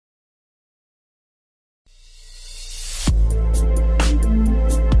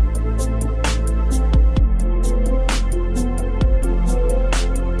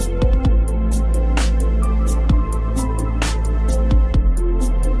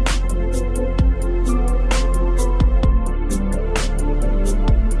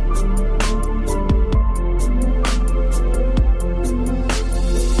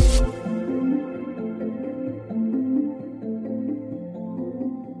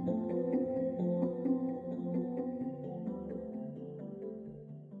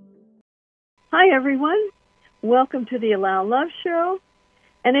Hi, everyone. Welcome to the Allow Love Show.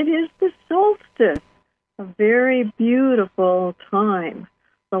 And it is the solstice, a very beautiful time,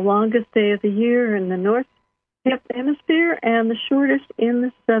 the longest day of the year in the North Hemisphere and the shortest in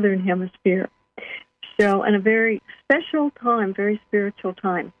the Southern Hemisphere. So, and a very special time, very spiritual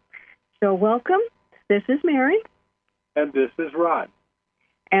time. So, welcome. This is Mary. And this is Rod.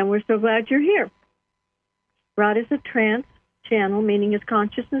 And we're so glad you're here. Rod is a trance channel, meaning his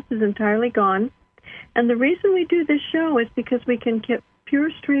consciousness is entirely gone. And the reason we do this show is because we can get pure,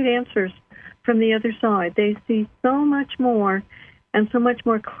 straight answers from the other side. They see so much more and so much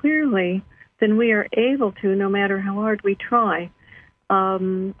more clearly than we are able to, no matter how hard we try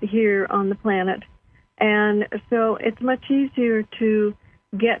here on the planet. And so it's much easier to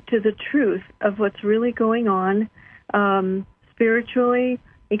get to the truth of what's really going on spiritually,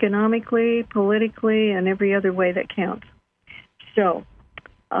 economically, politically, and every other way that counts. So,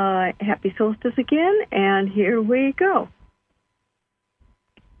 happy solstice again, and here we go.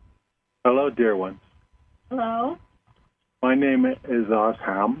 Hello, dear ones. Hello. My name is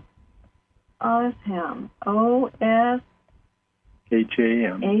Osham. Osham. O-S...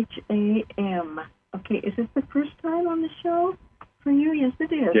 H-A-M. H-A-M. Okay, is this the first time on the show for you? Yes,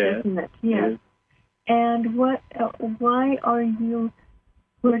 it is, isn't it? Yes. And what? Why are you...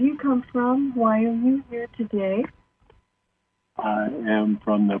 Where do you come from? Why are you here today? I am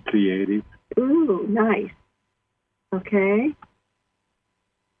from the Pleiadian. Ooh, nice. Okay.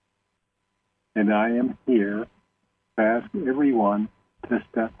 And I am here to ask everyone to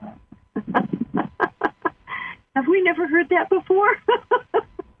step up. Have we never heard that before?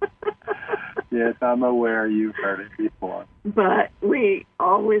 Yes, I'm aware you've heard it before. But we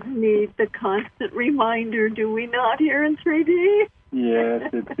always need the constant reminder, do we not, here in 3D?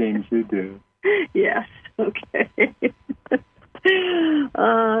 Yes, it seems you do. Yes, okay.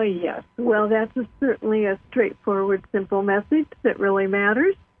 Yes. Well, that's certainly a straightforward, simple message that really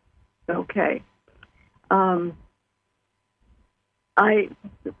matters. Okay.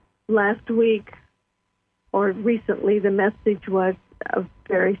 Last week, or recently, the message was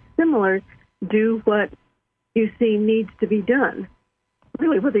very similar. Do what you see needs to be done.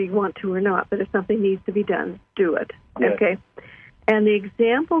 Really, whether you want to or not, but if something needs to be done, do it. Yes. Okay. And the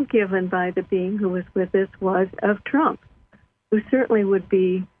example given by the being who was with us was of Trump, who certainly would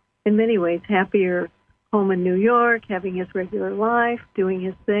be, in many ways, happier home in New York, having his regular life, doing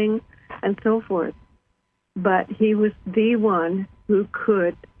his thing, and so forth. But he was the one who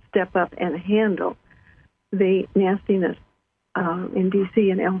could step up and handle the nastiness in D.C.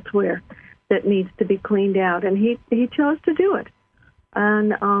 and elsewhere that needs to be cleaned out. And he chose to do it.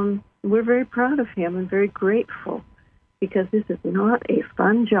 And we're very proud of him and very grateful, because this is not a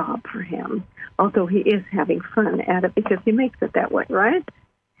fun job for him, although he is having fun at it because he makes it that way, right?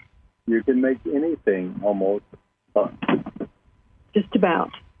 You can make anything almost fun. Just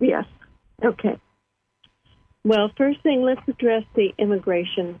about, yes. Okay. Well, first thing, let's address the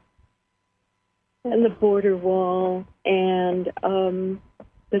immigration and the border wall and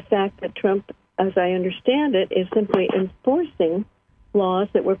the fact that Trump, as I understand it, is simply enforcing laws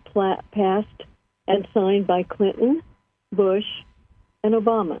that were passed and signed by Clinton, Bush, and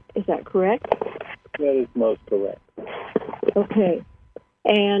Obama. Is that correct? That is most correct. Okay.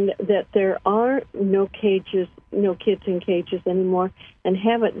 And that there are no cages, no kids in cages anymore, and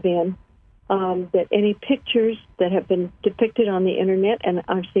haven't been. That any pictures that have been depicted on the Internet, and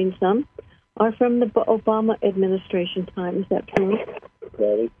I've seen some, are from the Obama administration time. Is that true?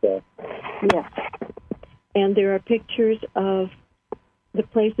 That is so. Yes. And there are pictures of the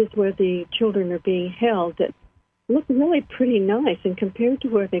places where the children are being held that look really pretty nice, and compared to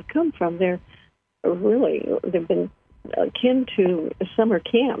where they come from, they've been akin to summer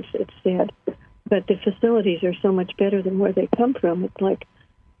camps, it's said, but the facilities are so much better than where they come from. It's like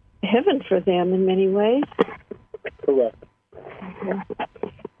heaven for them in many ways. Correct.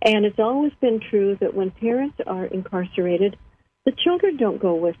 And it's always been true that when parents are incarcerated, the children don't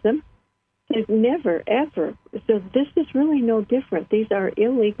go with them. They've never, ever. So this is really no different. These are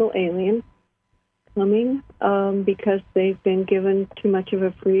illegal aliens coming because they've been given too much of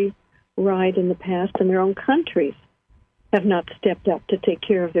a free ride in the past, and their own countries have not stepped up to take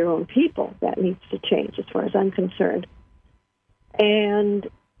care of their own people. That needs to change as far as I'm concerned. And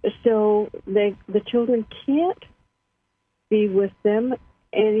so the children can't be with them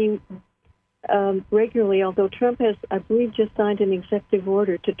any regularly, although Trump has, I believe, just signed an executive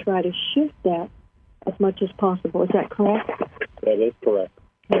order to try to shift that as much as possible. Is that correct? That is correct.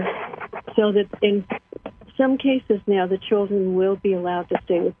 Yes. So that in some cases now, the children will be allowed to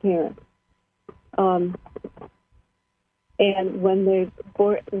stay with parents. And when the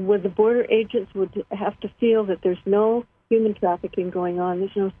border agents would have to feel that there's no human trafficking going on,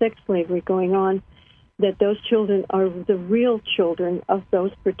 there's no sex slavery going on, that those children are the real children of those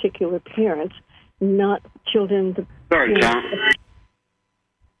particular parents, not children. Sorry, Tom.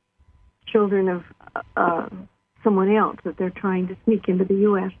 Children of someone else that they're trying to sneak into the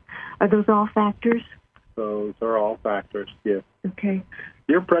U.S. Are those all factors? Those are all factors, yes. Okay.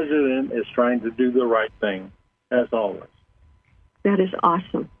 Your president is trying to do the right thing, as always. That is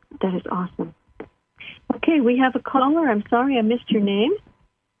awesome. That is awesome. Okay, we have a caller. I'm sorry I missed your name.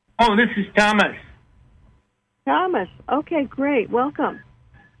 Oh, this is Thomas. Thomas. Okay, great. Welcome.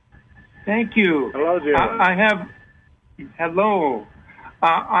 Thank you. Hello, Jim. Hello.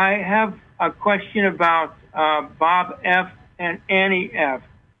 I have a question about Bob F. and Annie F.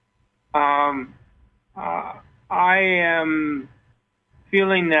 I am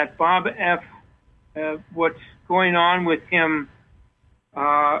feeling that Bob F., what's going on with him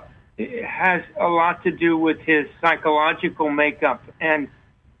it has a lot to do with his psychological makeup, and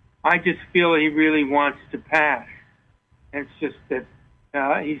I just feel he really wants to pass. It's just that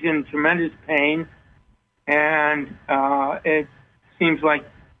he's in tremendous pain, and it seems like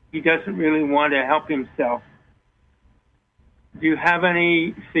he doesn't really want to help himself. Do you have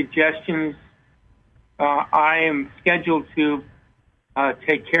any suggestions? I am scheduled to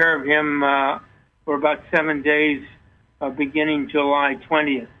take care of him for about 7 days, beginning July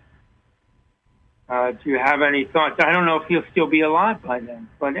 20th. Do you have any thoughts? I don't know if he'll still be alive by then.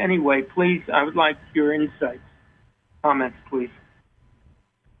 But anyway, please, I would like your insights. Comments, please.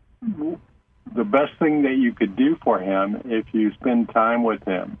 The best thing that you could do for him, if you spend time with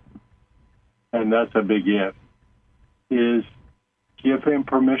him, and that's a big if, is give him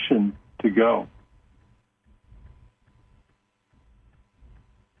permission to go.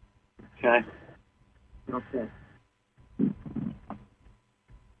 Okay.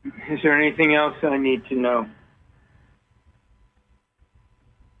 Is there anything else I need to know?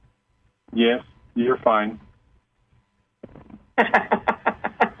 Yes, you're fine.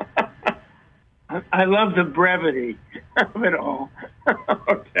 I love the brevity of it all.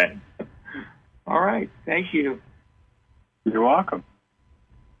 Okay. All right. Thank you. You're welcome.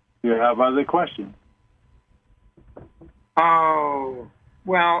 You have other questions? Oh,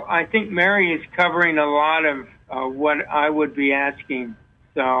 well, I think Mary is covering a lot of what I would be asking.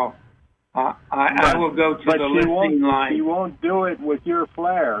 So I will go to the listening line. You won't do it with your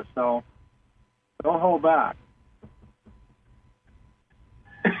flair, so don't hold back.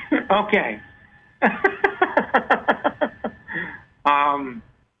 Okay.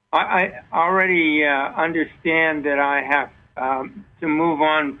 I already understand that I have to move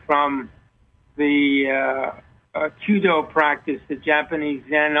on from the Kudo practice, the Japanese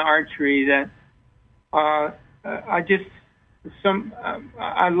Zen archery. That I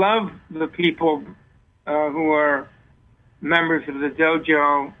love the people who are members of the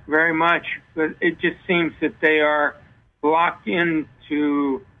dojo very much, but it just seems that they are locked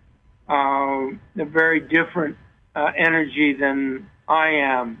into a very different energy than I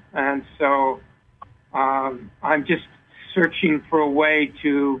am. And so I'm just searching for a way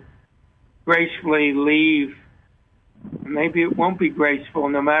to gracefully leave. Maybe it won't be graceful.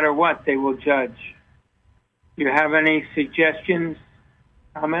 No matter what, they will judge. Do you have any suggestions,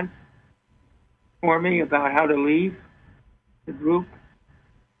 comments for me about how to leave the group?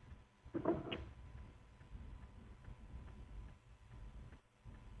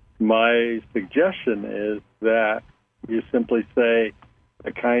 My suggestion is that you simply say,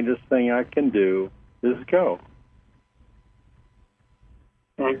 the kindest thing I can do is go.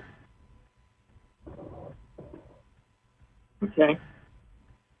 Okay. Okay.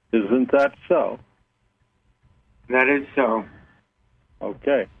 Isn't that so? That is so.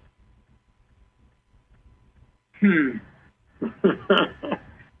 Okay.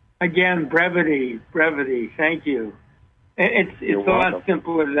 Again, brevity. Thank you. It's a lot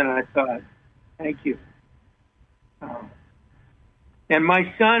simpler than I thought. Thank you. And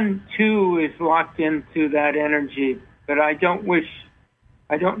my son, too, is locked into that energy, but I don't know.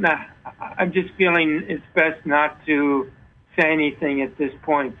 I'm just feeling it's best not to say anything at this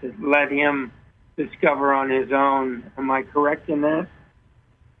point, to let him discover on his own. Am I correct in that?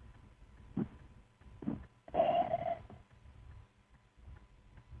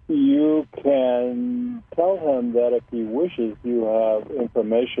 You can tell him that if he wishes, you have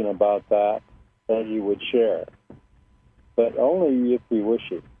information about that he would share, but only if he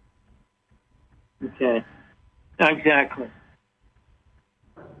wishes. Okay. Exactly.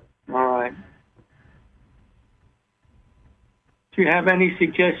 All right. Do you have any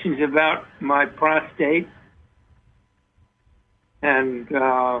suggestions about my prostate? and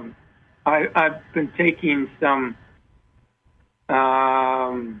I've been taking some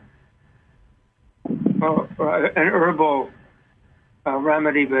an herbal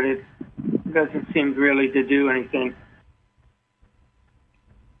remedy, but it doesn't seem really to do anything.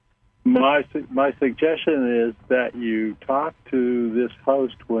 My suggestion is that you talk to this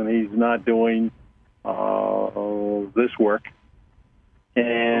host when he's not doing this work,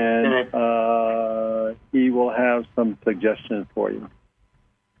 and he will have some suggestions for you.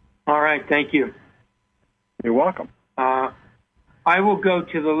 All right, thank you. You're welcome. I will go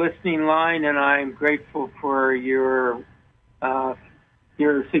to the listening line, and I'm grateful for your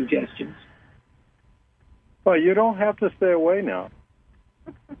suggestions. Well, you don't have to stay away now.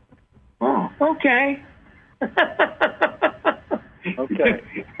 Oh, okay. Okay.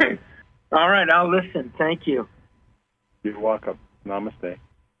 All right, I'll listen. Thank you. You're welcome. Namaste.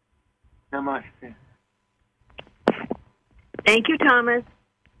 Namaste. Thank you, Thomas.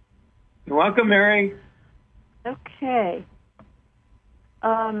 You're welcome, Mary. Okay.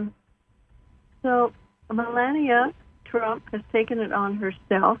 So Melania Trump has taken it on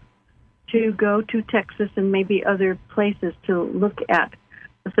herself to go to Texas and maybe other places to look at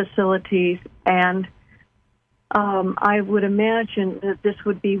the facilities, and I would imagine that this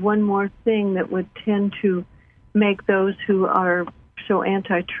would be one more thing that would tend to make those who are so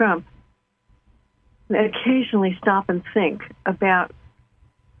anti-Trump occasionally stop and think about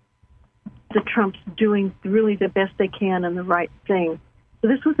the Trumps doing really the best they can and the right thing. So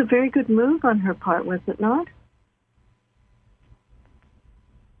this was a very good move on her part, was it not?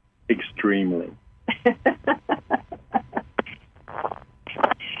 Extremely.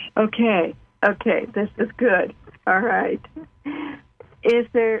 Okay, this is good. All right. Is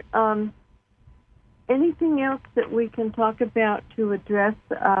there anything else that we can talk about to address?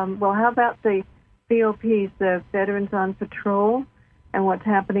 Well, how about the VOPs, the Veterans on Patrol, and what's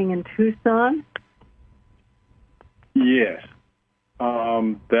happening in Tucson? Yes.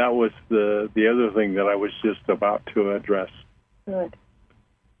 That was the other thing that I was just about to address. Good.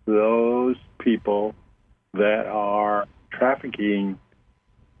 Those people that are trafficking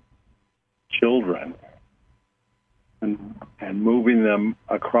children and moving them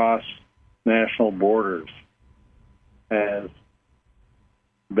across national borders as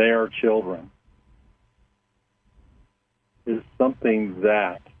their children is something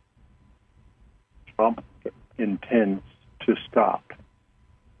that Trump intends to stop.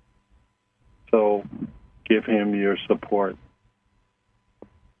 So give him your support.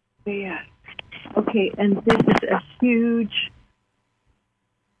 Yeah. Okay, and this is a huge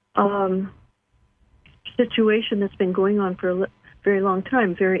situation that's been going on for a very long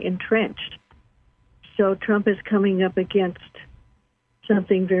time, very entrenched. So Trump is coming up against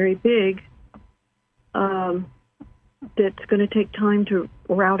something very big that's going to take time to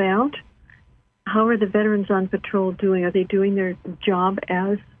rout out. How are the Veterans on Patrol doing? Are they doing their job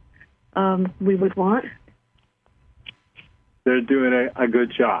as we would want? They're doing a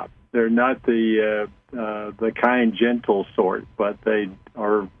good job. They're not the kind, gentle sort, but they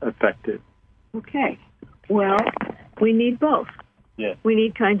are effective. Okay. Well, we need both. Yes. We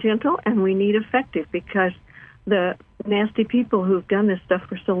need kind, gentle, and we need effective, because the nasty people who've done this stuff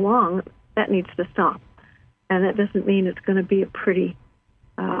for so long, that needs to stop. And that doesn't mean it's going to be a pretty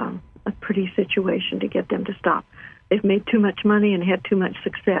situation to get them to stop. They've made too much money and had too much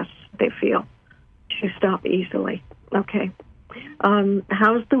success, they feel, to stop easily. Okay.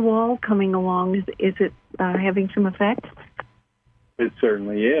 How's the wall coming along? Is it having some effect? It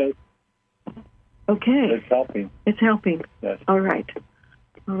certainly is. Okay. It's helping. It's helping. Yes. All right.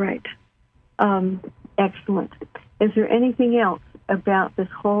 Excellent. Is there anything else about this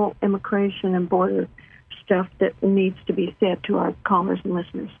whole immigration and border stuff that needs to be said to our callers and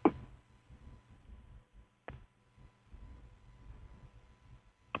listeners?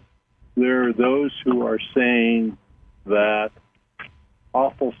 There are those who are saying that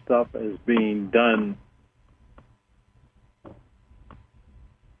awful stuff is being done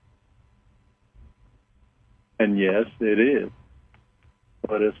and yes, it is.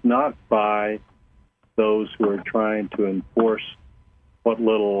 But it's not by those who are trying to enforce what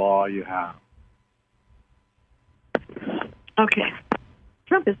little law you have. Okay.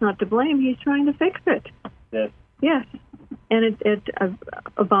 Trump is not to blame. He's trying to fix it. Yes. Yes. And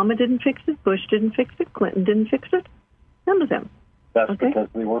Obama didn't fix it. Bush didn't fix it. Clinton didn't fix it. None of them. That's okay? Because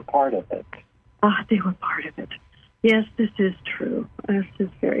they were part of it. They were part of it. Yes, this is true. This is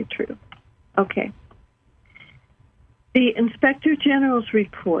very true. Okay. The Inspector General's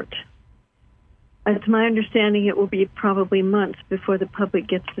report. It's my understanding it will be probably months before the public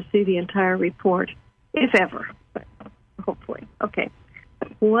gets to see the entire report, if ever. hopefully. Okay.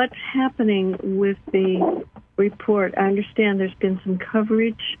 What's happening with the report? I understand there's been some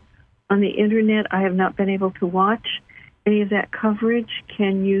coverage on the Internet. I have not been able to watch any of that coverage.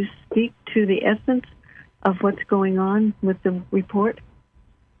 Can you speak to the essence of what's going on with the report?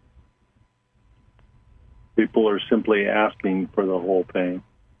 People are simply asking for the whole thing.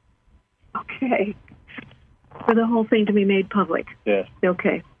 Okay. For the whole thing to be made public? Yes.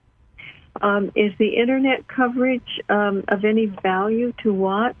 Okay. Is the Internet coverage of any value to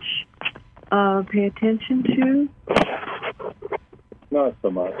watch, pay attention to? Not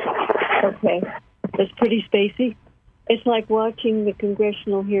so much. Okay. It's pretty spacey. It's like watching the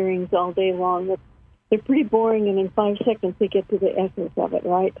congressional hearings all day long. They're pretty boring, and in 5 seconds they get to the essence of it,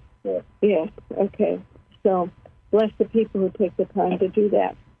 right? Yes. Yes. Okay. So bless the people who take the time to do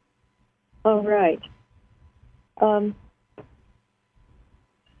that. All right.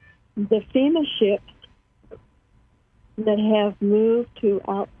 The FEMA ships that have moved to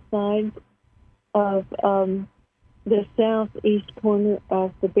outside of the southeast corner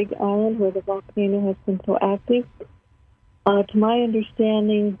of the Big Island where the volcano has been so active, to my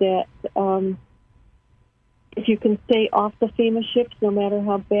understanding that if you can stay off the FEMA ships, no matter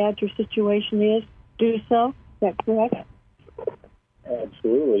how bad your situation is, do so. Is that correct?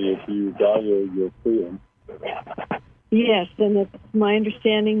 Absolutely, if you value your freedom. Yes, and it's my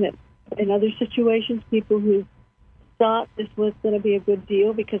understanding that in other situations, people who thought this was going to be a good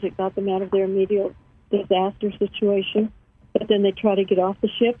deal because it got them out of their immediate disaster situation, but then they try to get off the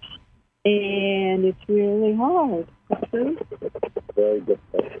ships, and it's really hard. Very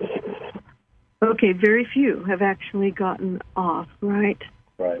difficult. Okay, very few have actually gotten off, right?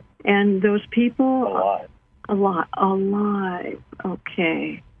 Right. And those people... Alive.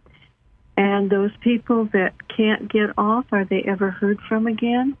 Okay. And those people that can't get off, are they ever heard from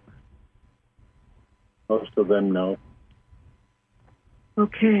again? Most of them, no.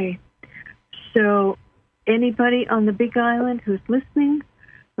 Okay. So anybody on the Big Island who's listening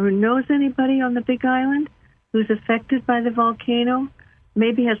or knows anybody on the Big Island who's affected by the volcano,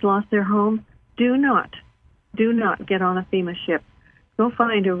 maybe has lost their home, do not get on a FEMA ship. Go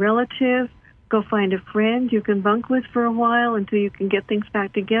find a relative, go find a friend you can bunk with for a while until you can get things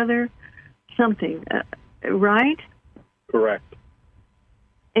back together. Something, right? Correct.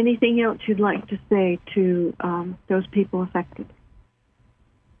 Anything else you'd like to say to those people affected?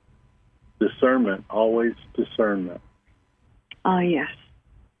 Discernment, always discernment. Yes.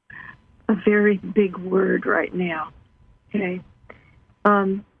 A very big word right now. Okay.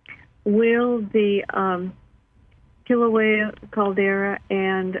 Will the Kilauea caldera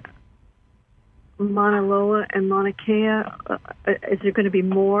and Mauna Loa and Mauna Kea, is there going to be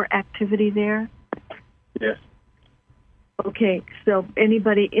more activity there? Yes. Okay, so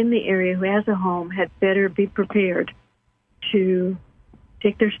anybody in the area who has a home had better be prepared to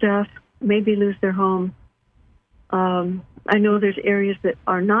take their stuff, maybe lose their home. I know there's areas that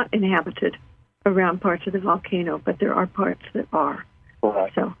are not inhabited around parts of the volcano, but there are parts that are.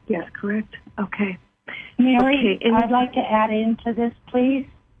 Correct. So, yes, correct? Okay. Mary, Okay. I'd like to add into this, please.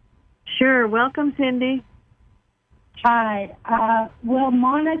 Sure. Welcome, Cindy. Hi. Will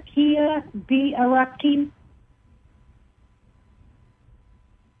Mauna Kea be erupting?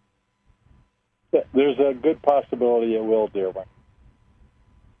 There's a good possibility it will, dear one.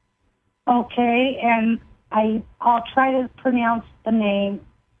 Okay, and I'll try to pronounce the name.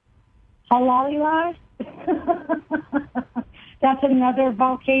 Halalilai? That's another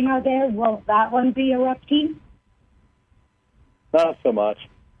volcano there. Will that one be erupting? Not so much.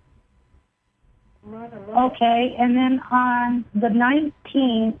 Okay, and then on the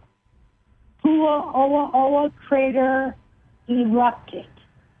 19th, Pu'uo'owa crater erupted.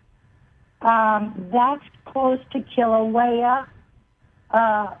 That's close to Kilauea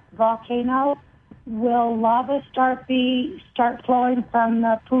volcano. Will lava start flowing from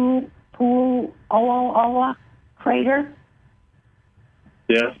the Pu'uo'owa crater?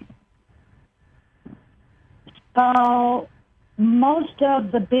 Yes. So most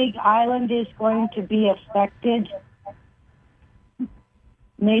of the Big Island is going to be affected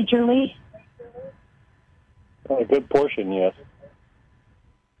majorly. A good portion, yes.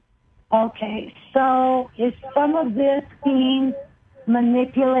 Okay, so is some of this being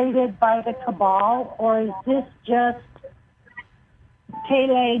manipulated by the cabal, or is this just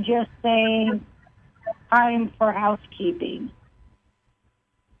Pele just saying, time for housekeeping?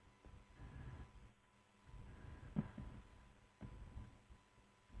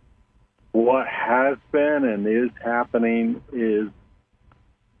 What has been and is happening is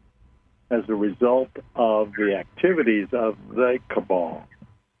as a result of the activities of the cabal.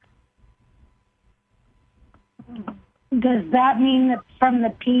 Does that mean that from the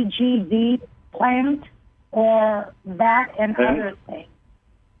PGV plant or that and other things?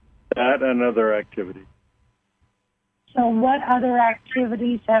 That and other activities. So what other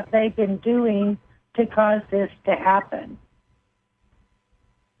activities have they been doing to cause this to happen?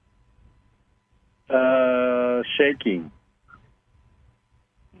 Shaking.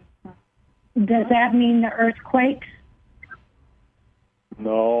 Does that mean the earthquakes?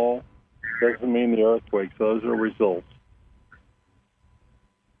 No, doesn't mean the earthquakes. Those are results.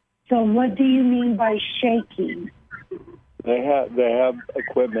 So what do you mean by shaking? They have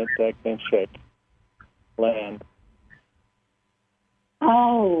equipment that can shake land.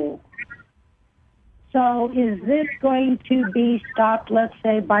 Oh. So is this going to be stopped, let's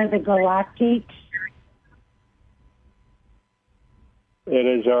say, by the galactics? It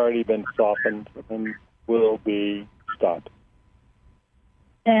has already been softened and will be stopped.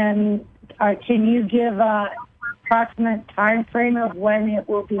 And can you give an approximate time frame of when it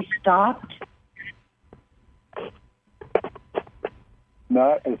will be stopped?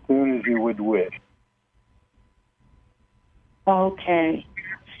 Not as soon as you would wish. Okay.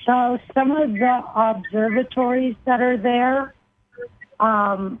 So some of the observatories that are there,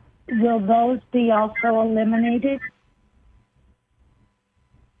 will those be also eliminated?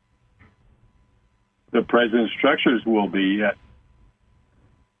 The present structures will be, yes.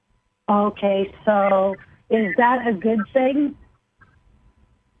 Okay, so is that a good thing?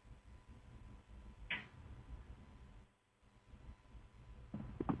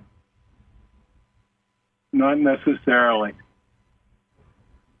 Not necessarily.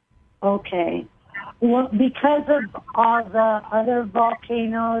 Okay. Well, because of all the other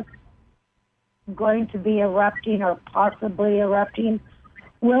volcanoes going to be erupting or possibly erupting,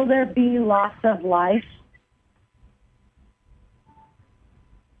 will there be loss of life?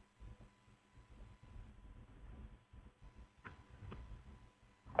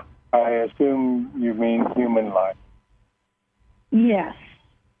 I assume you mean human life. Yes.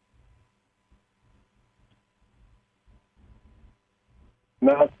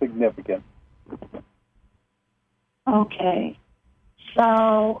 Not significant. Okay.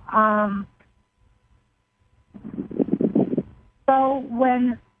 So, so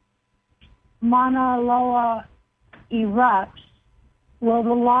when Mauna Loa erupts, will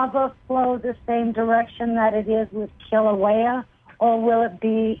the lava flow the same direction that it is with Kilauea, or will it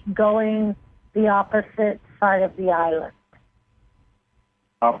be going the opposite side of the island?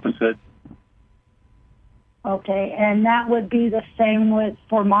 Opposite. Okay, and that would be the same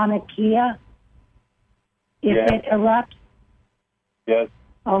for Mauna Kea if Yes. it erupts? Yes.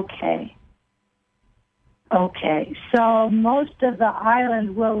 Okay. Okay, so most of the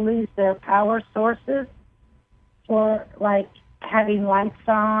island will lose their power sources for, like, having lights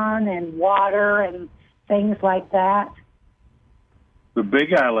on and water and things like that. The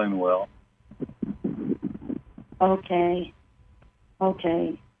Big Island will. Okay.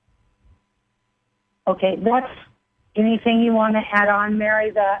 Okay. Okay, that's anything you want to add on,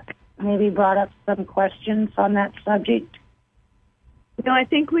 Mary, that maybe brought up some questions on that subject? No, I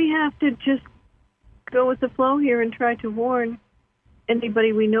think we have to just go with the flow here and try to warn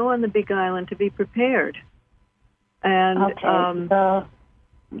anybody we know on the Big Island to be prepared. And, okay,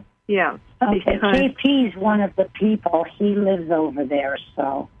 yeah. Okay, KP's one of the people. He lives over there,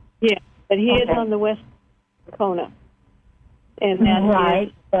 so. Yeah, but he is on the west Kona. And that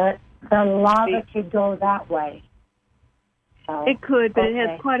right, but the lava could go that way. So, it could, but it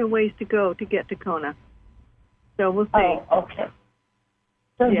has quite a ways to go to get to Kona. So we'll see. Oh, okay.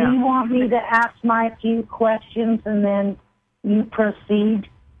 So do you want me to ask my few questions and then you proceed?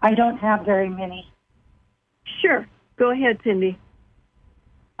 I don't have very many. Sure. Go ahead, Cindy.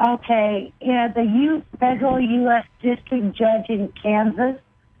 Okay. The federal U.S. District Judge in Kansas,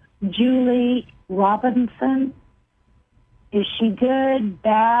 Julie Robinson, is she good,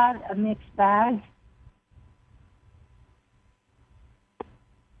 bad, a mixed bag?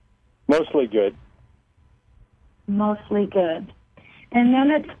 Mostly good. Mostly good. And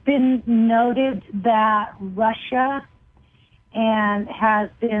then it's been noted that Russia has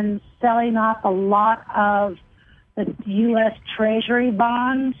been selling off a lot of the U.S. Treasury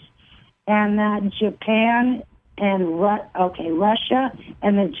bonds, and that Japan and Russia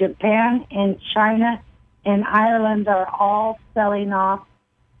and the Japan and China and Ireland are all selling off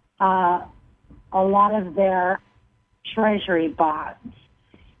a lot of their Treasury bonds.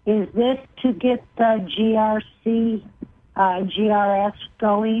 Is this to get the GRS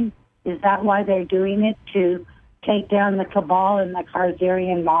going? Is that why they're doing it, to take down the cabal and the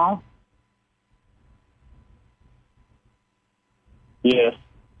Khazarian mob? Yes.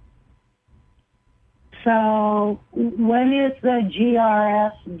 So when is the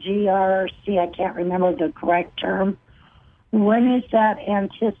GRC, I can't remember the correct term, when is that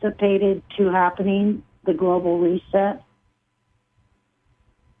anticipated to happening, the global reset?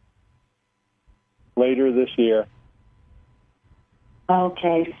 Later this year.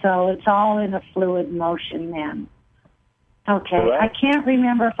 Okay, so it's all in a fluid motion then. Okay, Correct. I can't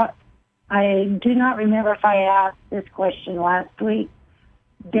remember I do not remember if I asked this question last week.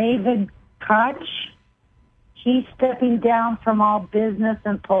 David Koch, he's stepping down from all business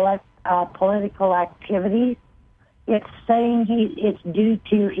and political activities. It's saying it's due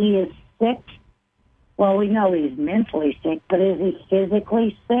to he is sick. Well, we know he's mentally sick, but is he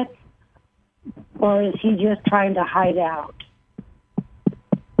physically sick? Or is he just trying to hide out?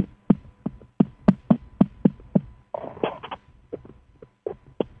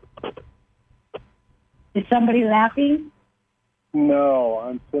 Is somebody laughing? No,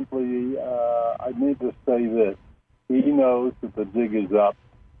 I'm simply, I need to say this. He knows that the jig is up.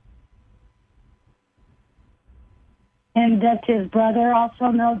 And does his brother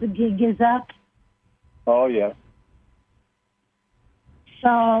also know the gig is up? Oh, yes.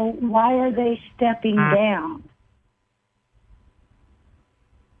 So why are they stepping down?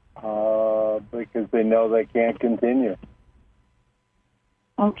 Because they know they can't continue.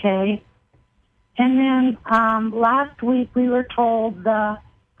 Okay. And then last week we were told the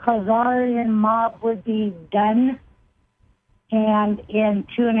Khazarian mob would be done, and in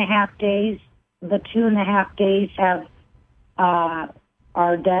 2.5 days, the 2.5 days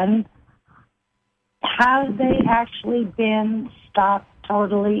are done. Have they actually been stopped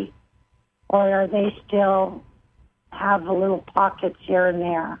totally, or are they still have the little pockets here and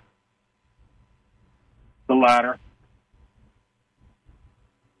there? The latter.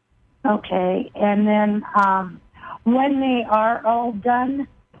 Okay, and then when they are all done,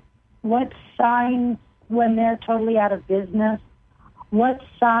 what signs, when they're totally out of business, what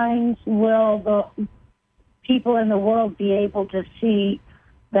signs will the people in the world be able to see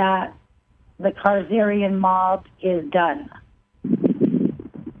that the Khazarian mob is done?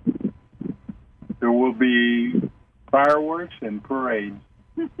 There will be fireworks and parades.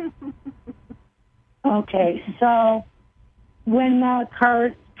 Okay, so when the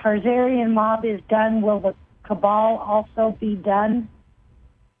Khazarian mob is done, will the cabal also be done?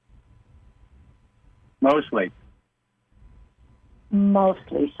 Mostly.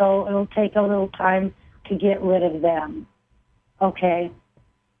 Mostly. So it'll take a little time to get rid of them. Okay.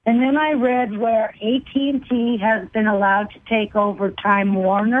 And then I read where AT&T has been allowed to take over Time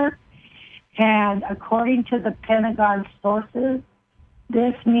Warner. And according to the Pentagon sources,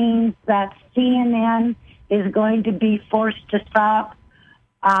 this means that CNN is going to be forced to stop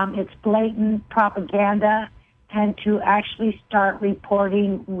its blatant propaganda and to actually start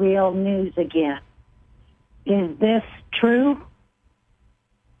reporting real news again. Is this true?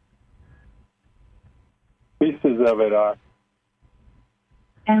 Pieces of it are.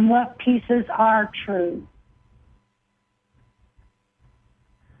 And what pieces are true?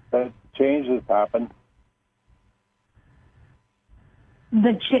 That changes happen.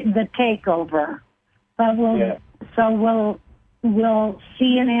 The takeover. But Yeah. will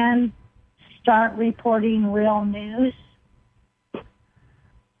CNN start reporting real news?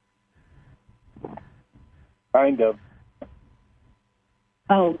 Kind of.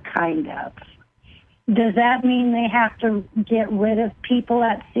 Oh, kind of. Does that mean they have to get rid of people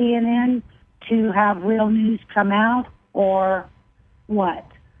at CNN to have real news come out, or what?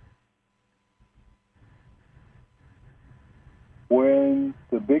 When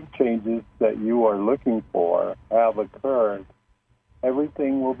the big changes that you are looking for have occurred,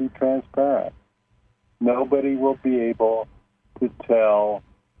 everything will be transparent. Nobody will be able to tell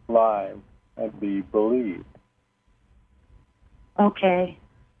lies and be believed. Okay.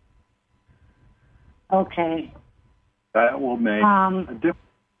 Okay. That will make a difference,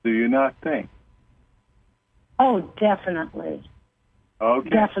 do you not think? Oh, definitely. Okay.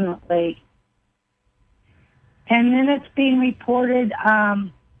 Definitely. And then it's being reported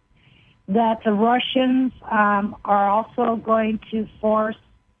that the Russians are also going to force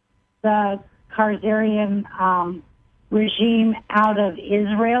the Khazarian regime out of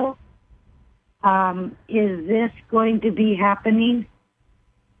Israel. Is this going to be happening?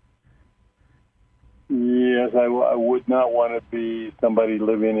 Yes, I would not want to be somebody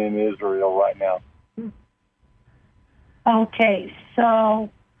living in Israel right now. Okay, so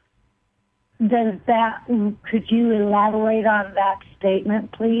could you elaborate on that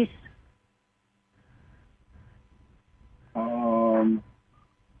statement, please?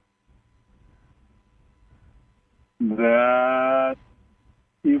 That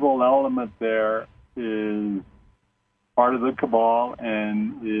evil element there is part of the cabal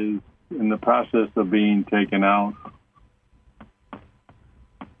and is in the process of being taken out.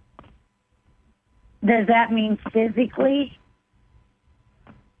 Does that mean physically?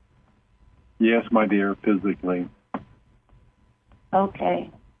 Yes, my dear, physically. Okay.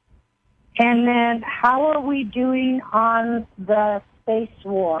 And then how are we doing on the space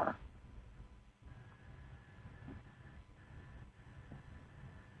war?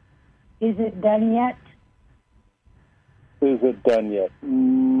 Is it done yet? Is it done yet?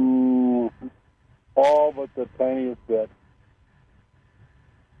 All but the tiniest bit.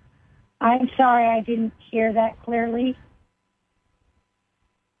 I'm sorry, I didn't hear that clearly.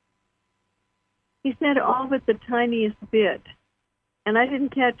 He said all but the tiniest bit. And I didn't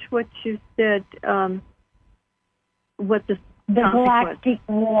catch what you said, what the Galactic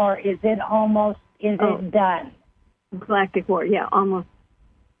War, is it done? Galactic War, yeah, almost.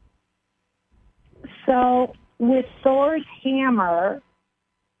 So with Thor's hammer,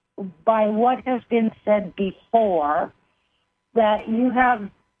 by what has been said before, that you have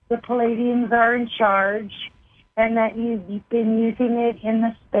the Pleiadians are in charge and that you've been using it in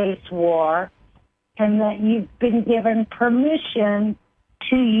the space war and that you've been given permission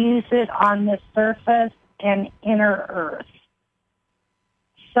to use it on the surface and inner Earth.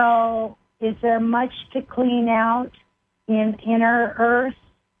 So is there much to clean out in inner Earth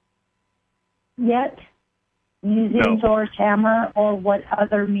yet, using Thor's hammer or what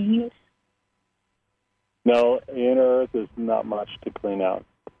other means? No, inner Earth is not much to clean out.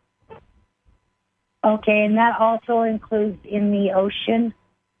 Okay, and that also includes in the ocean?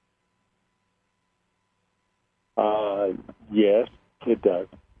 Yes, it does.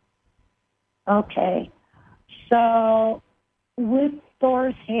 Okay. So with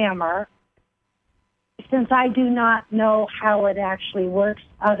Thor's hammer, since I do not know how it actually works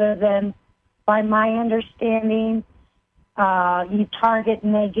other than by my understanding, you target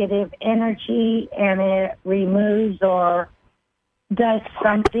negative energy and it removes or does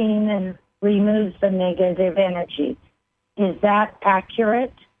something and removes the negative energy. Is that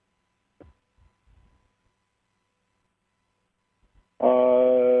accurate?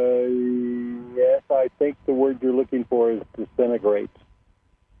 Yes, I think the word you're looking for is disintegrate.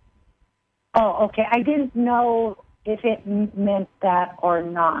 Oh, okay. I didn't know if it meant that or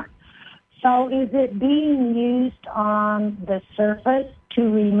not. So is it being used on the surface to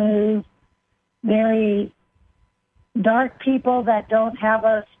remove very dark people that don't have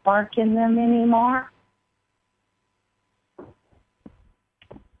a spark in them anymore?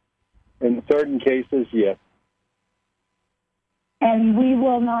 In certain cases, yes. And we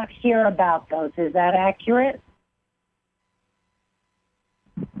will not hear about those. Is that accurate?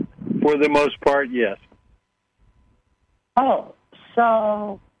 For the most part, yes. Oh,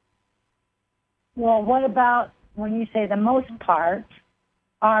 so, well, what about when you say the most part?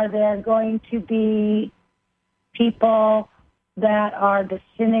 Are there going to be people that are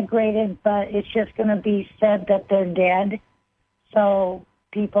disintegrated, but it's just going to be said that they're dead? So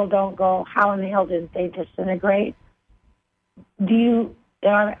people don't go, how in the hell did they disintegrate? Am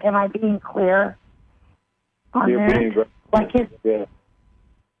I being clear on You're that? being yeah.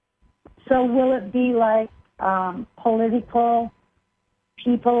 So will it be like political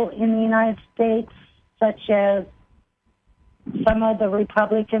people in the United States, such as some of the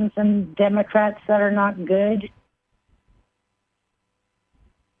Republicans and Democrats that are not good?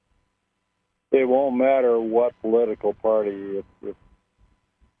 It won't matter what political party. If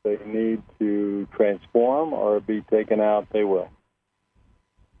they need to transform or be taken out, they will.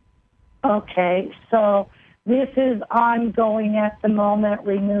 Okay, so this is ongoing at the moment,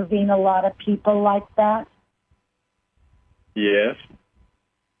 removing a lot of people like that? Yes.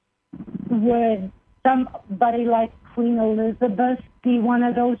 Would somebody like Queen Elizabeth be one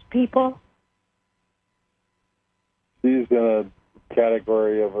of those people? She's in a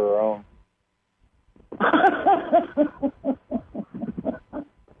category of her own.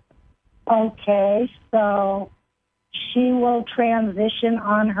 Okay, so she will transition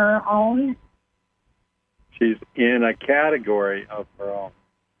on her own? She's in a category of her own.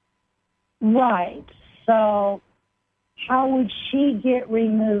 Right. So how would she get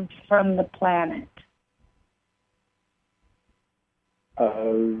removed from the planet?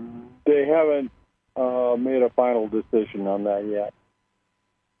 They haven't made a final decision on that yet.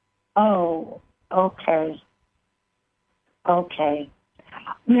 Oh, okay. Okay.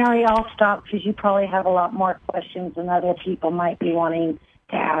 Mary, I'll stop because you probably have a lot more questions than other people might be wanting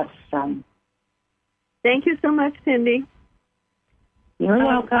to ask some. Thank you so much, Cindy. You're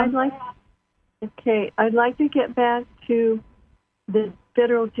welcome. I'd like to get back to the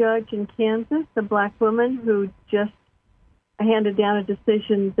federal judge in Kansas, a black woman who just handed down a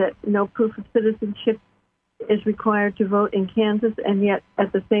decision that no proof of citizenship is required to vote in Kansas, and yet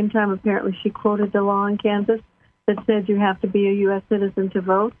at the same time, apparently she quoted the law in Kansas that said you have to be a U.S. citizen to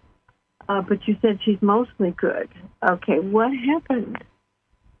vote. But you said she's mostly good. Okay, what happened?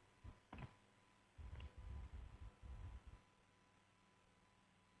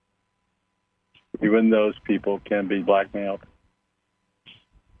 Even those people can be blackmailed.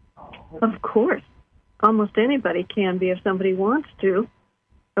 Of course. Almost anybody can be if somebody wants to.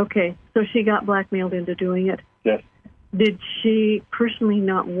 Okay, so she got blackmailed into doing it. Yes. Did she personally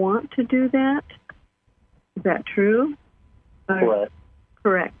not want to do that? Is that true? Correct.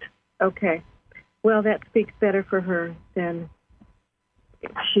 Correct. Okay. Well, that speaks better for her than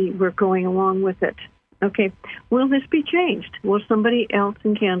if she were going along with it. Okay. Will this be changed? Will somebody else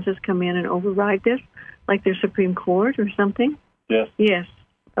in Kansas come in and override this, like their Supreme Court or something? Yes. Yes.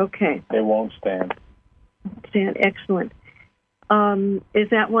 Okay. It won't stand. Excellent. Is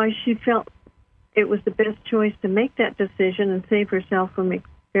that why she felt it was the best choice to make that decision and save herself from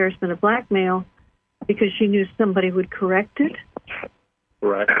embarrassment of blackmail because she knew somebody would correct it?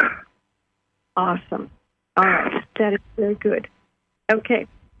 Right. Awesome. All right. That is very good. Okay.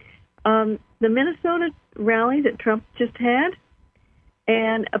 The Minnesota rally that Trump just had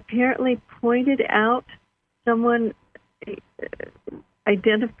and apparently pointed out someone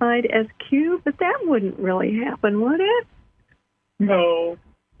identified as Q, but that wouldn't really happen, would it? No.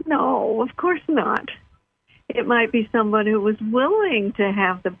 No, of course not. It might be someone who was willing to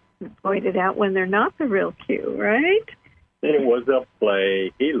have them pointed out when they're not the real Q, right? It was a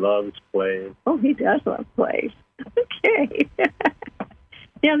play. He loves plays. Oh, he does love plays. Okay.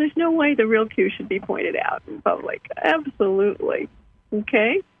 Yeah, there's no way the real Q should be pointed out in public. Absolutely.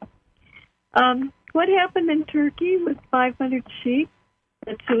 Okay. What happened in Turkey with 500 sheep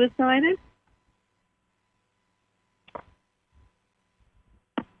that suicided?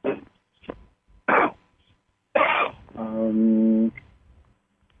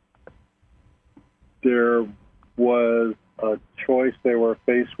 There was a choice they were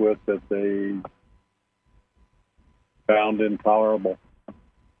faced with that they found intolerable.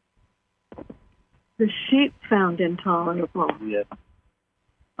 The sheep found intolerable. Yes.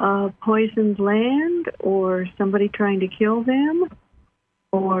 Poisoned land, or somebody trying to kill them,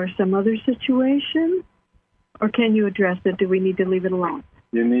 or some other situation? Or can you address it? Do we need to leave it alone?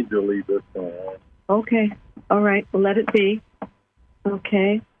 You need to leave this alone. Okay. All right. Well, let it be.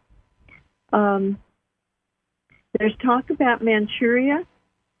 Okay. There's talk about Manchuria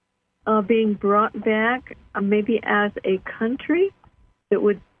being brought back maybe as a country that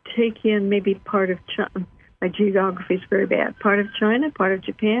would take in maybe part of China. My geography is very bad. Part of China, part of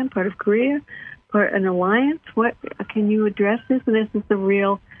Japan, part of Korea, an alliance. What can you address this? And is this a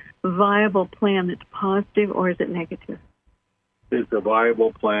real viable plan that's positive, or is it negative? It's a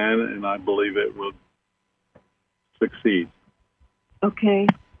viable plan, and I believe it will succeed. Okay.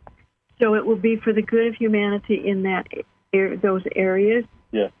 So it will be for the good of humanity in that those areas?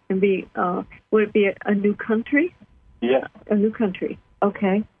 Yes. And be, would it be a new country? Yes. A new country.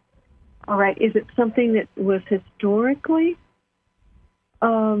 Okay. All right. Is it something that was historically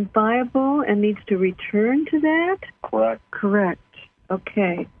viable and needs to return to that? Correct. Correct.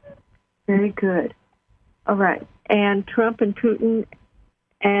 Okay. Very good. All right. And Trump and Putin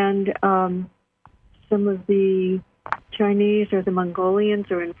and some of the Chinese or the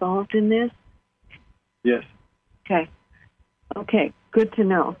Mongolians are involved in this? Yes. Okay. Okay. Good to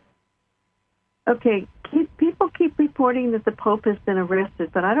know. Okay. People keep reporting that the Pope has been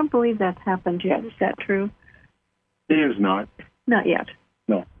arrested, but I don't believe that's happened yet. Is that true? He is not. Not yet.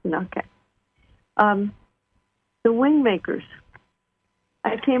 No. Okay. The Wingmakers.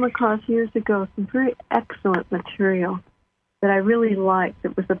 I came across years ago some very excellent material that I really liked.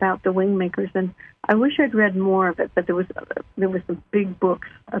 It was about the Wingmakers, and I wish I'd read more of it, but there was some big books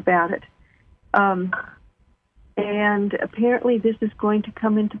about it. And apparently this is going to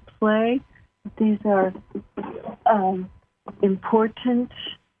come into play. These are important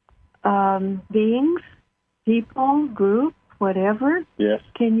beings, people, group, whatever. Yes.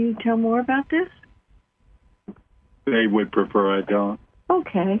 Can you tell more about this? They would prefer I don't.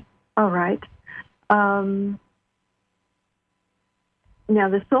 Okay. All right. Now,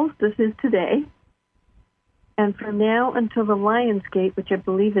 the solstice is today, and from now until the Lion's Gate, which I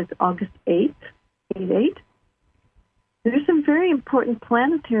believe is August 8th, 8/8, there's some very important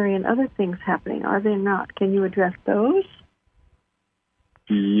planetary and other things happening, are there not? Can you address those?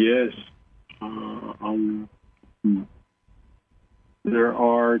 Yes. There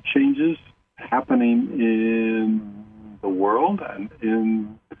are changes happening in the world and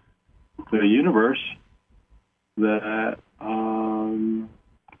in the universe that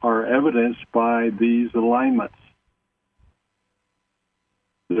are evidenced by these alignments.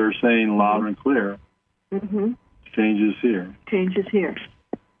 They're saying loud and clear, changes here. Changes here.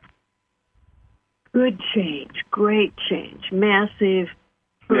 Good change, great change, massive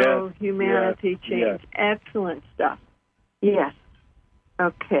pro-humanity change. Yes. Excellent stuff. Yes.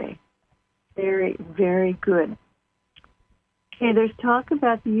 Okay. Very, very good. Okay, there's talk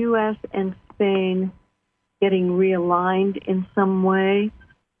about the U.S. and Spain getting realigned in some way.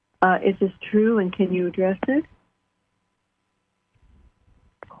 Is this true, and can you address it?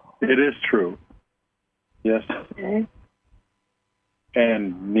 It is true. Yes. Okay.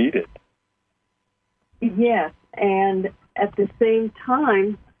 And needed. Yes, and at the same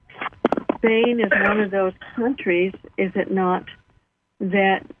time, Spain is one of those countries, is it not,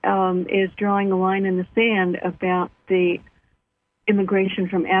 that is drawing a line in the sand about the immigration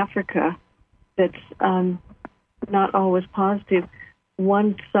from Africa that's not always positive.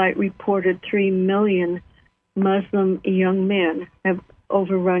 One site reported 3 million Muslim young men have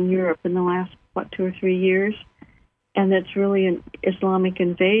overrun Europe in the last, 2 or 3 years? And that's really an Islamic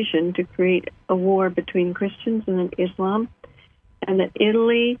invasion to create a war between Christians and Islam. And that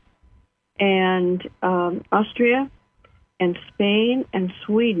Italy and Austria and Spain and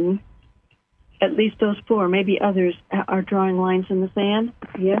Sweden, at least those 4, maybe others, are drawing lines in the sand.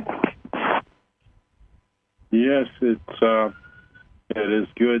 Yes? Yes, it is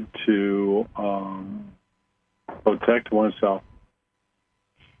good to protect oneself.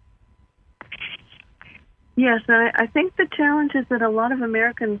 Yes, I think the challenge is that a lot of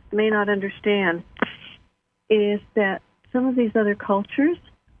Americans may not understand is that some of these other cultures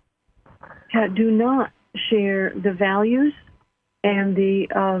do not share the values and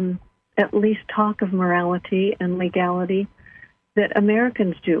the at least talk of morality and legality that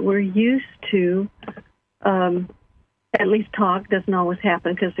Americans do. We're used to at least talk, doesn't always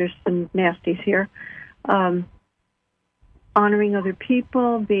happen because there's some nasties here, honoring other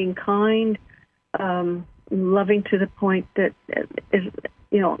people, being kind, loving to the point that is,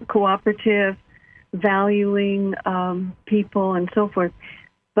 cooperative, valuing people and so forth.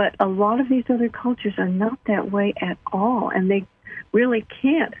 But a lot of these other cultures are not that way at all, and they really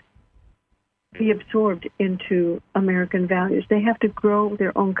can't be absorbed into American values. They have to grow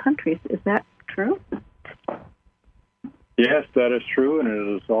their own countries. Is that true? Yes, that is true, and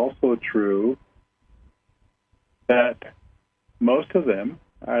it is also true that most of them,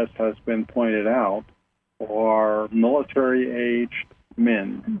 as has been pointed out, are military-aged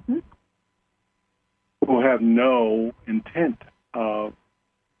men who have no intent of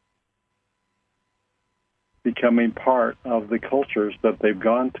becoming part of the cultures that they've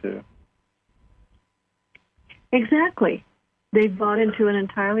gone to. Exactly. They've bought into an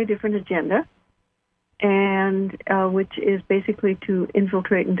entirely different agenda, and which is basically to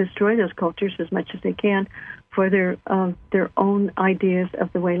infiltrate and destroy those cultures as much as they can for their own ideas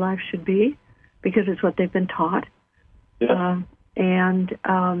of the way life should be, because it's what they've been taught. Yes. And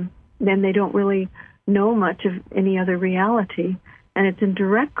then they don't really know much of any other reality, and it's in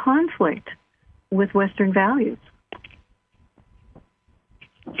direct conflict with Western values.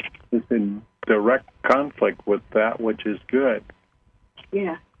 It's in direct conflict with that which is good.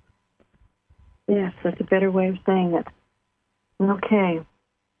 Yeah. Yes, that's a better way of saying it. Okay.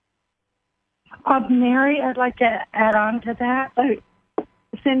 Mary, I'd like to add on to that. Oh,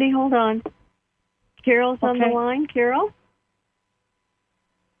 Cindy, hold on. Carol's on the Okay. line. Carol?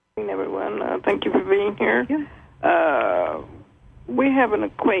 Everyone, thank you for being here. Yeah. We have an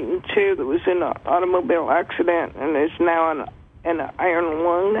acquaintance here that was in an automobile accident and is now in an iron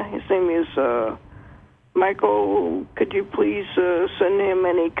lung. His name is Michael. Could you please send him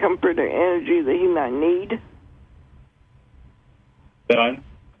any comfort or energy that he might need? Done.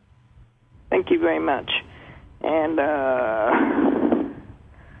 Thank you very much. And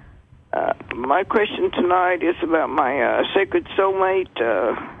my question tonight is about my sacred soulmate.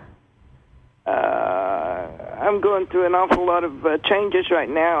 I'm going through an awful lot of changes right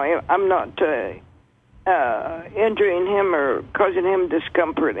now. I'm not injuring him or causing him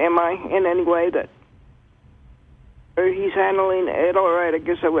discomfort, am I, in any way that, or he's handling it all right, I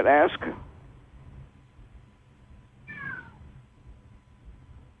guess I would ask.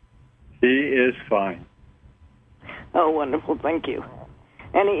 He is fine. Oh, wonderful, thank you.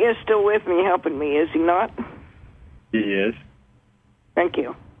 And he is still with me, helping me, is he not? He is. Thank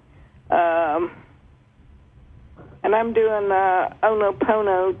you. And I'm doing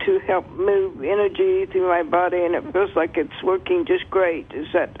Onopono to help move energy through my body, and it feels like it's working just great. Is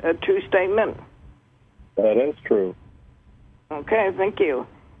that a true statement? That is true. Okay, thank you.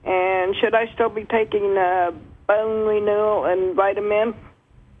 And should I still be taking bone renewal and vitamin?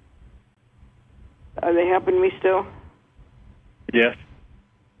 Are they helping me still? Yes.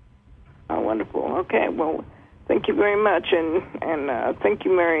 Oh, wonderful. Okay, well, thank you very much, and thank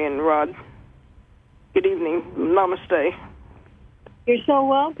you, Mary and Rod. Good evening. Namaste. You're so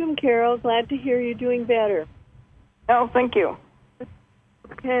welcome, Carol. Glad to hear you're doing better. Oh, thank you.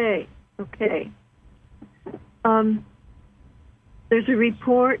 Okay. There's a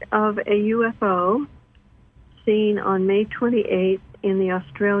report of a UFO seen on May 28th in the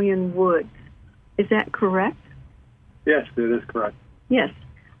Australian woods. Is that correct? Yes, it is correct. Yes.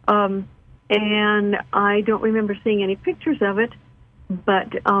 And I don't remember seeing any pictures of it,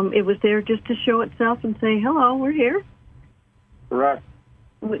 but it was there just to show itself and say, hello, we're here. Correct.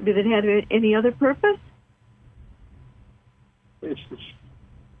 Did it have any other purpose? It's just,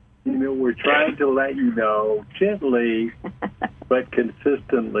 we're trying to let you know gently but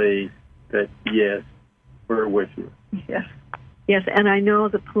consistently that, yes, we're with you. Yes, and I know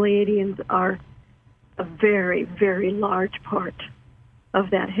the Pleiadians are a very, very large part of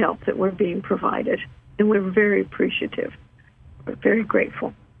that help that we're being provided, and we're very appreciative. We're very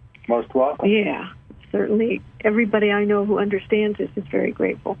grateful. Most welcome. Yeah, certainly. Everybody I know who understands this is very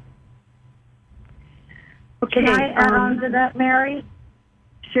grateful. Okay, can I add on to that, Mary?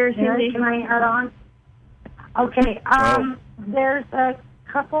 Sure, Cindy. Mary, can I add on? Okay, there's a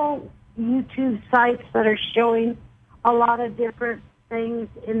couple YouTube sites that are showing a lot of different things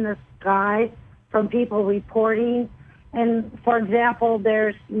in the sky from people reporting. And, for example,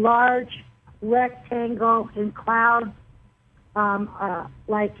 there's large rectangle in clouds,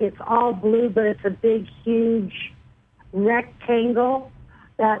 like it's all blue, but it's a big, huge rectangle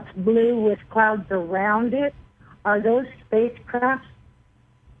that's blue with clouds around it. Are those spacecraft?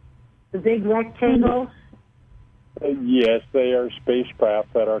 The big rectangles? Yes, they are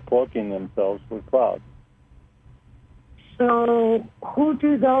spacecraft that are cloaking themselves with clouds. So who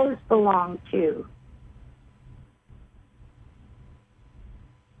do those belong to?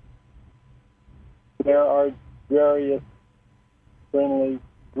 There are various friendly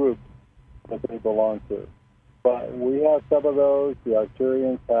groups that they belong to. But we have some of those, the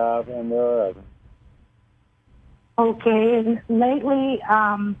Arcturians have, and there are others. Okay, and lately,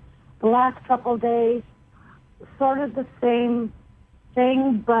 the last couple of days, sort of the same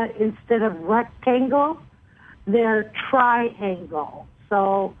thing, but instead of rectangle, they're triangle.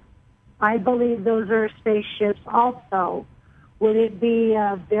 So I believe those are spaceships also. Would it be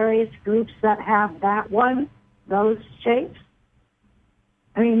various groups that have that one, those shapes?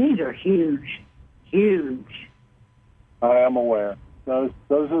 I mean, these are huge, huge. I am aware. Those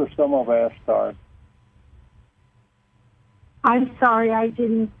are some of our stars. I'm sorry, I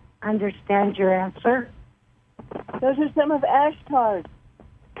didn't understand your answer. Those are some of Ashtar's.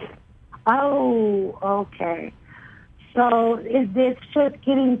 Oh, okay. So it's just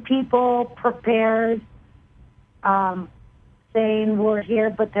getting people prepared, saying we're here,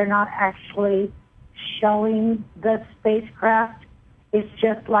 but they're not actually showing the spacecraft. It's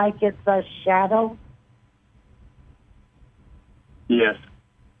just like it's a shadow. Yes.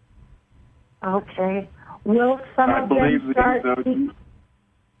 Okay. Will some of them start?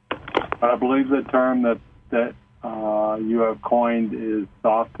 I believe the term that you have coined is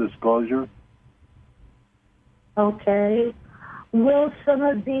soft disclosure. Okay. Will some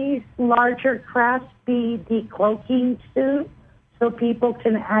of these larger crafts be decloaking soon so people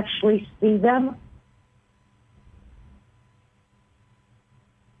can actually see them?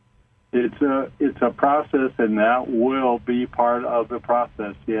 It's a process, and that will be part of the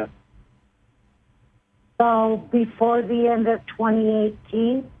process, yes. So before the end of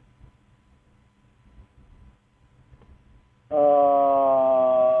 2018?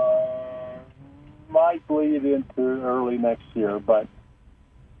 Might bleed into early next year, but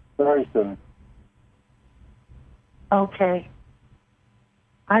very soon. Okay.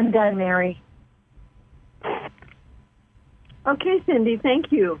 I'm done, Mary. Okay, Cindy,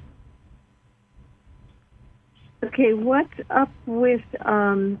 thank you. Okay, what's up with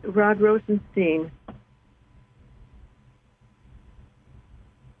Rod Rosenstein?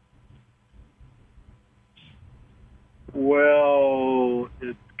 Well,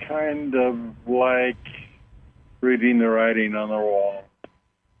 it's kind of like reading the writing on the wall.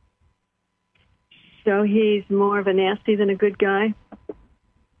 So he's more of a nasty than a good guy?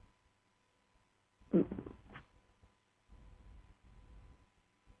 Let's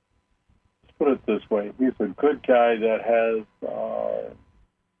put it this way. He's a good guy that has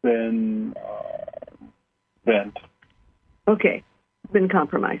been bent. Okay, been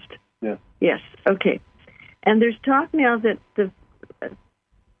compromised. Yes. Yes, okay. And there's talk now that the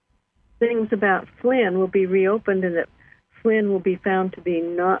things about Flynn will be reopened and that Flynn will be found to be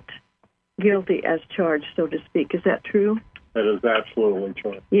not guilty as charged, so to speak. Is that true? That is absolutely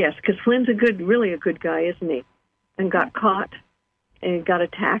true. Yes, because Flynn's really a good guy, isn't he? And got caught and got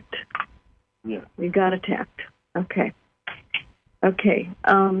attacked. Yeah. He got attacked. Okay. Okay.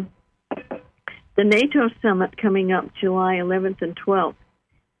 The NATO summit coming up July 11th and 12th.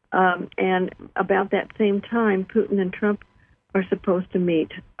 And about that same time, Putin and Trump are supposed to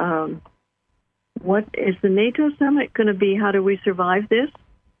meet. What is the NATO summit going to be? How do we survive this?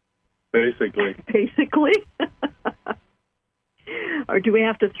 Basically. Basically? Or do we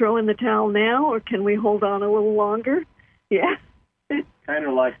have to throw in the towel now, or can we hold on a little longer? Yeah. Kind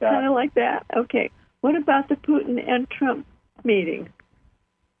of like that. Kind of like that. Okay. What about the Putin and Trump meeting?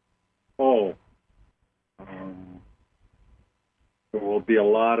 Oh. There will be a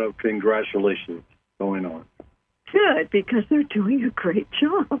lot of congratulations going on. Good, because they're doing a great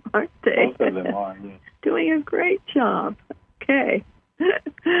job, aren't they? Both of them are, yes. Doing a great job. Okay.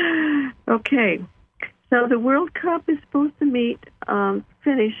 Okay. So the World Cup is supposed to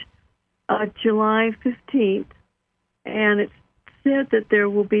finish July 15th, and it's said that there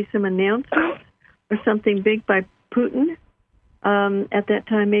will be some announcements or something big by Putin at that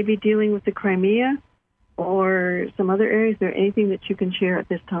time, maybe dealing with the Crimea or some other areas. Is there anything that you can share at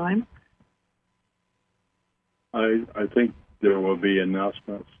this time? I think there will be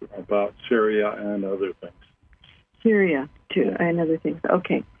announcements about Syria and other things. Syria, too, and other things.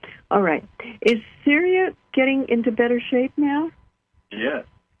 Okay. All right. Is Syria getting into better shape now? Yes.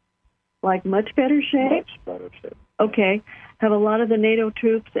 Like much better shape? Much better shape. Okay. Have a lot of the NATO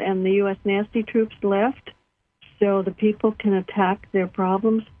troops and the U.S. nasty troops left so the people can attack their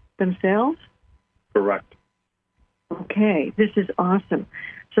problems themselves? Correct. Okay. This is awesome.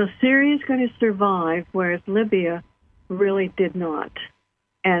 So Syria is going to survive, whereas Libya really did not.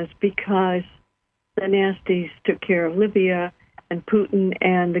 And it's because the nasties took care of Libya, and Putin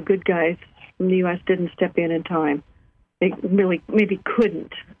and the good guys from the U.S. didn't step in time. They really maybe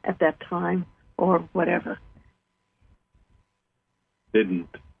couldn't at that time or whatever. Didn't.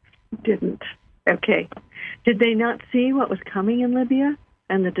 Okay. Did they not see what was coming in Libya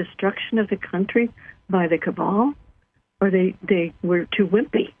and the destruction of the country by the cabal? Or they were too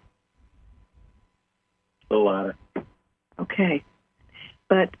wimpy? The latter. Okay.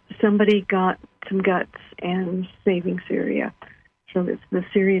 But somebody got some guts and saving Syria so that the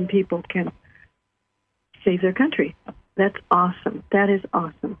Syrian people can save their country. That's awesome. That is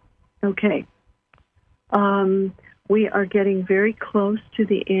awesome. Okay. We are getting very close to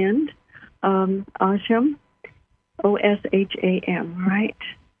the end. Osham, Osham, right?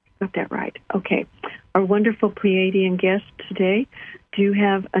 Got that right. Okay. Our wonderful Pleiadian guest today. Do you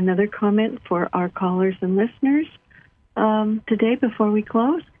have another comment for our callers and listeners today before we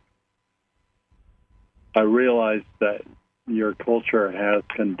close? I realize that your culture has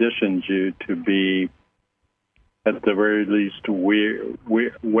conditioned you to be, at the very least,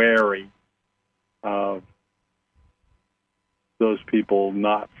 wary of those people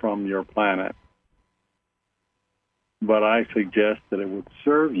not from your planet. But I suggest that it would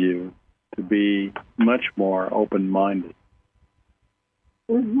serve you to be much more open-minded.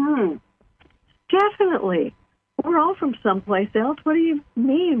 Mm-hmm. Definitely. We're all from someplace else. What do you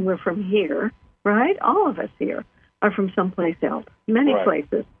mean we're from here, right? All of us here are from someplace else, many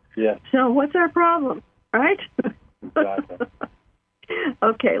places. Yeah. So what's our problem, right? Exactly.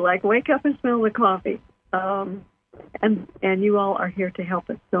 Okay, like wake up and smell the coffee. And you all are here to help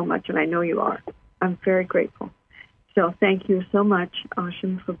us so much, and I know you are. I'm very grateful. So thank you so much,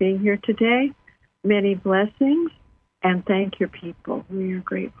 Osham, for being here today. Many blessings, and thank your people. We are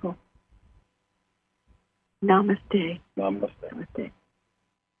grateful. Namaste. Namaste. Namaste.